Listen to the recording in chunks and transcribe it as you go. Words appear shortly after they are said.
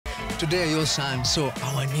today are your son, so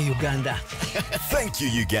our new Uganda. Thank you,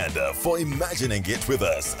 Uganda, for imagining it with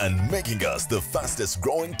us and making us the fastest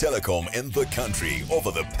growing telecom in the country over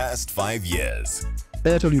the past 5 years.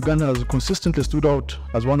 Airtel Uganda has consistently stood out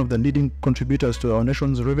as one of the leading contributors to our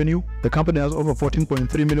nation's revenue. The company has over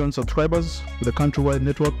 14.3 million subscribers with a countrywide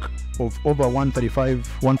network of over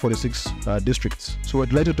 146 districts. So we're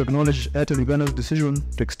delighted to acknowledge Airtel Uganda's decision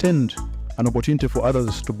to extend an opportunity for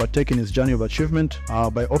others to partake in its journey of achievement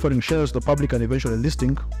by offering shares to the public and eventually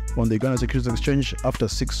listing on the Uganda Securities Exchange after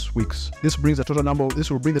 6 weeks. This will bring the total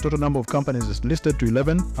number of companies listed to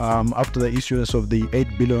 11 after the issuance of the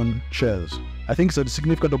 8 billion shares. I think it's a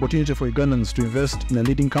significant opportunity for Ugandans to invest in a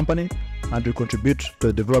leading company and to contribute to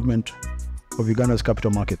the development of Uganda's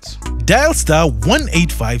capital markets. Dial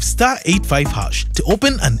 *185*85# to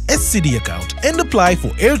open an SCD account and apply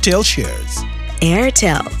for Airtel shares.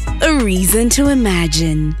 Airtel, a reason to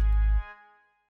imagine.